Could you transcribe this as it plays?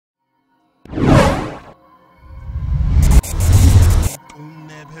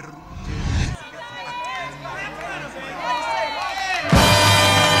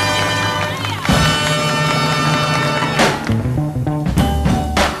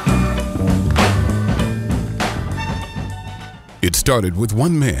started with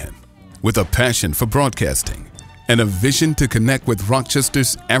one man with a passion for broadcasting and a vision to connect with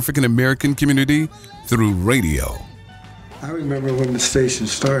Rochester's African American community through radio. I remember when the station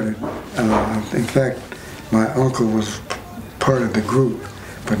started. In fact, my uncle was part of the group,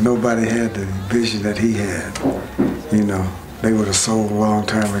 but nobody had the vision that he had. You know, they would have sold a long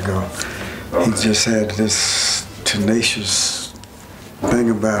time ago. He just had this tenacious thing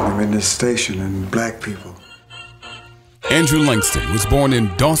about him in this station and black people. Andrew Langston was born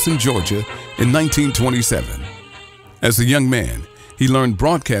in Dawson, Georgia in 1927. As a young man, he learned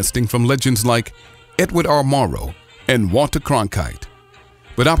broadcasting from legends like Edward R. Morrow and Walter Cronkite.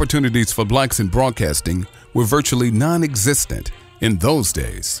 But opportunities for blacks in broadcasting were virtually non-existent in those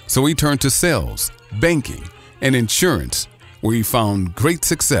days, so he turned to sales, banking, and insurance, where he found great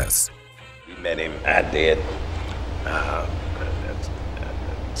success. We met him, I did,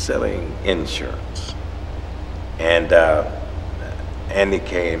 selling insurance. And Andy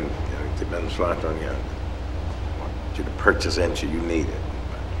came to Mr. Langston, I want you to purchase insurance, you need it.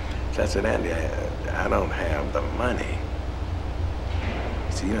 So I said, Andy, I don't have the money.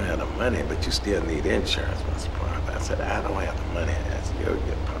 He said, you don't have the money, but you still need insurance, Mr. Prime. I said, I don't have the money. I said, your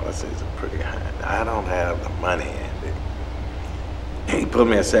policies are pretty high. I don't have the money, Andy. He pulled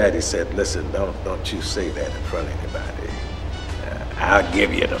me aside, he said, listen, don't you say that in front of anybody. I'll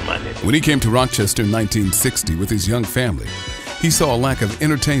give you the money. When he came to Rochester in 1960 with his young family, he saw a lack of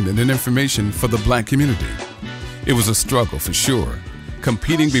entertainment and information for the black community. It was a struggle for sure,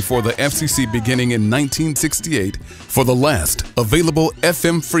 competing before the FCC beginning in 1968 for the last available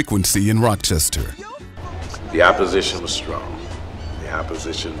FM frequency in Rochester. The opposition was strong. The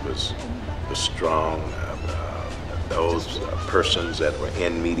opposition was strong. Those persons that were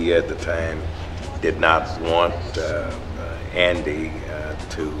in media at the time did not want Andy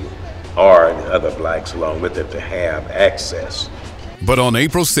or other blacks along with it to have access. But on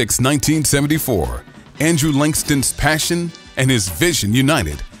April 6, 1974, Andrew Langston's passion and his vision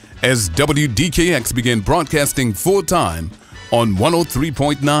united as WDKX began broadcasting full-time on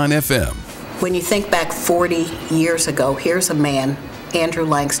 103.9 FM. When you think back 40 years ago, here's a man, Andrew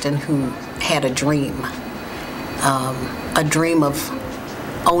Langston, who had a dream of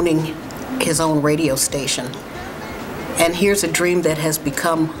owning his own radio station. And here's a dream that has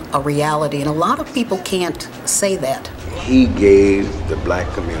become a reality, and a lot of people can't say that. He gave the black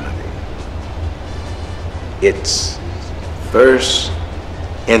community its first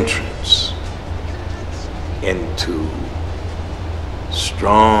entrance into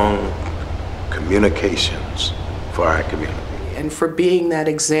strong communications for our community. And for being that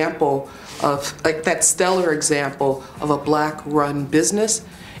example of, like that stellar example of a black-run business,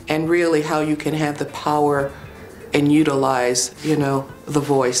 and really how you can have the power and utilize, you know, the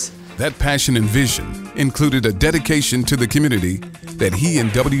voice. That passion and vision included a dedication to the community that he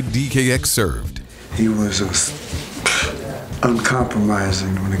and WDKX served. He was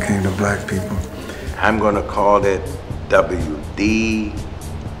uncompromising when it came to black people. I'm going to call it WDKX.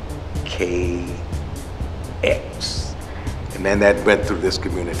 And then that went through this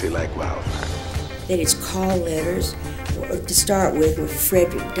community like wildfire. That his call letters, to start with, were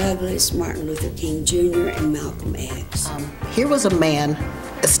Frederick Douglass, Martin Luther King Jr., and Malcolm X. Here was a man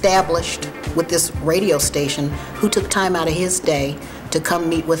established with this radio station who took time out of his day to come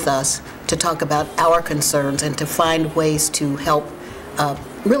meet with us to talk about our concerns and to find ways to help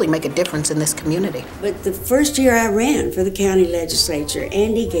really make a difference in this community. But the first year I ran for the county legislature,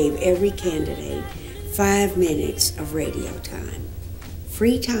 Andy gave every candidate 5 minutes of radio time,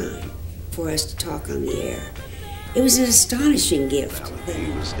 free time for us to talk on the air. It was an astonishing gift.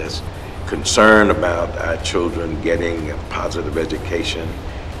 He was just concerned about our children getting a positive education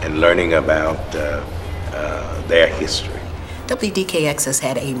and learning about their history. WDKX has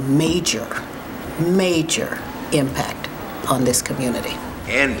had a major impact on this community.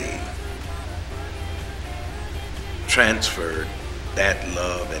 Andy transferred that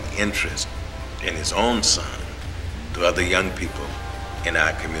love and interest in his own son to other young people in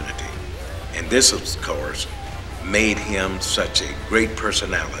our community. And this, of course, made him such a great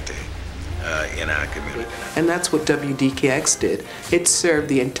personality in our community. And that's what WDKX did. It served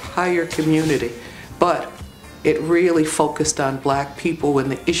the entire community, but it really focused on black people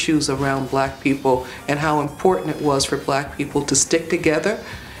and the issues around black people and how important it was for black people to stick together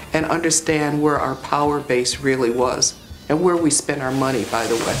and understand where our power base really was and where we spent our money, by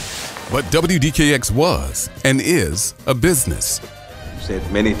the way. But WDKX was and is a business. I've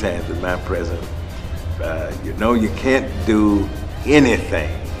said many times with my president, you know, you can't do anything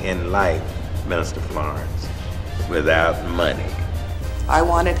in life, Minister Florence, without money. I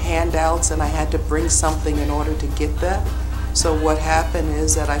wanted handouts and I had to bring something in order to get that. So what happened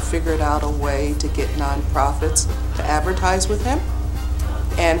is that I figured out a way to get nonprofits to advertise with him,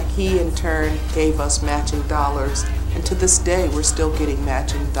 and he in turn gave us matching dollars, and to this day we're still getting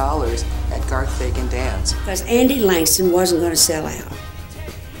matching dollars at Garth Fagan Dance. Because Andy Langston wasn't going to sell out.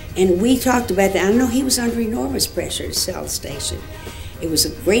 And we talked about that. I know he was under enormous pressure to sell the station. It was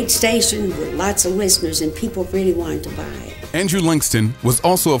a great station with lots of listeners, and people really wanted to buy it. Andrew Langston was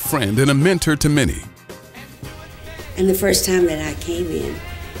also a friend and a mentor to many. And the first time that I came in,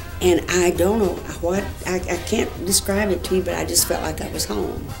 and I don't know what, I can't describe it to you, but I just felt like I was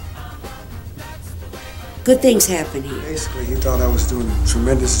home. Good things happen here. Basically, he thought I was doing a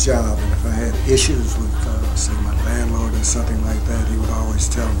tremendous job, and if I had issues with, say, my landlord or something like that, he would always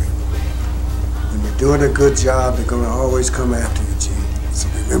tell me, when you're doing a good job, they're going to always come after you, Gene. So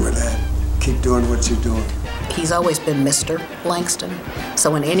remember that. Keep doing what you're doing. He's always been Mr. Langston.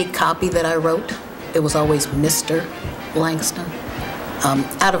 So in any copy that I wrote, it was always Mr. Langston.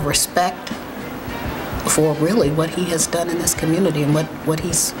 Out of respect for really what he has done in this community and what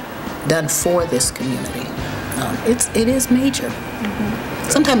he's done for this community. It is major.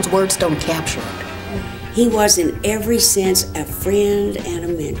 Sometimes words don't capture it. He was in every sense a friend and a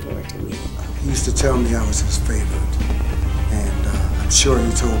mentor to me. He used to tell me I was his favorite, and I'm sure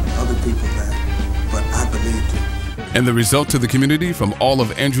he told other people that, but I believed him. And the result to the community from all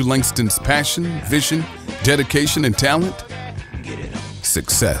of Andrew Langston's passion, vision, dedication, and talent?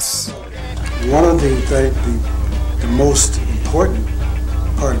 Success. One of the most important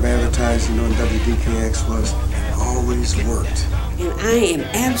part of advertising on WDKX was it always worked. And I am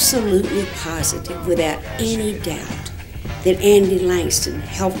absolutely positive, without any doubt, that Andy Langston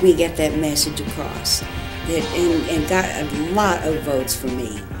helped me get that message across, and got a lot of votes for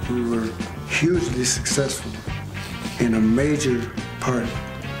me. We were hugely successful in a major part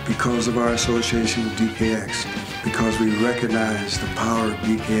because of our association with DKX, because we recognized the power of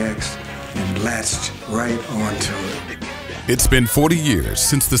DKX and latched right onto it. It's been 40 years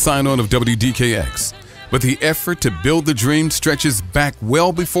since the sign-on of WDKX, but the effort to build the dream stretches back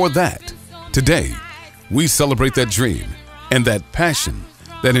well before that. Today, we celebrate that dream and that passion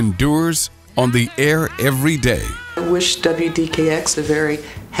that endures on the air every day. I wish WDKX a very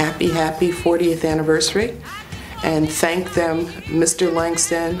happy 40th anniversary, and thank them, Mr.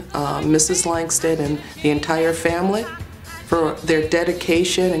 Langston, Mrs. Langston, and the entire family for their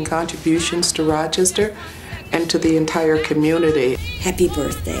dedication and contributions to Rochester and to the entire community. Happy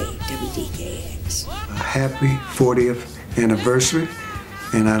birthday, WDKX. A happy 40th anniversary,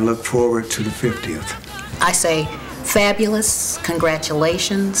 and I look forward to the 50th. I say fabulous,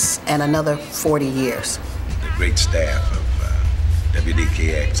 congratulations, and another 40 years. The great staff of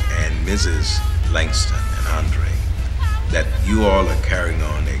WDKX and Mrs. Langston and Andre, that you all are carrying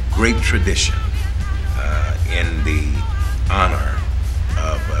on a great tradition in the honor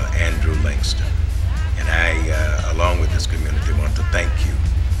of Andrew Langston. And I, along with this community, want to thank you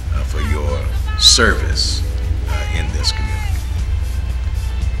for your service in this community.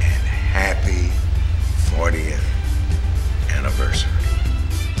 And happy 40th anniversary.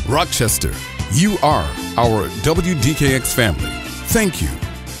 Rochester, you are our WDKX family. Thank you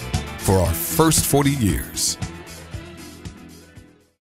for our first 40 years.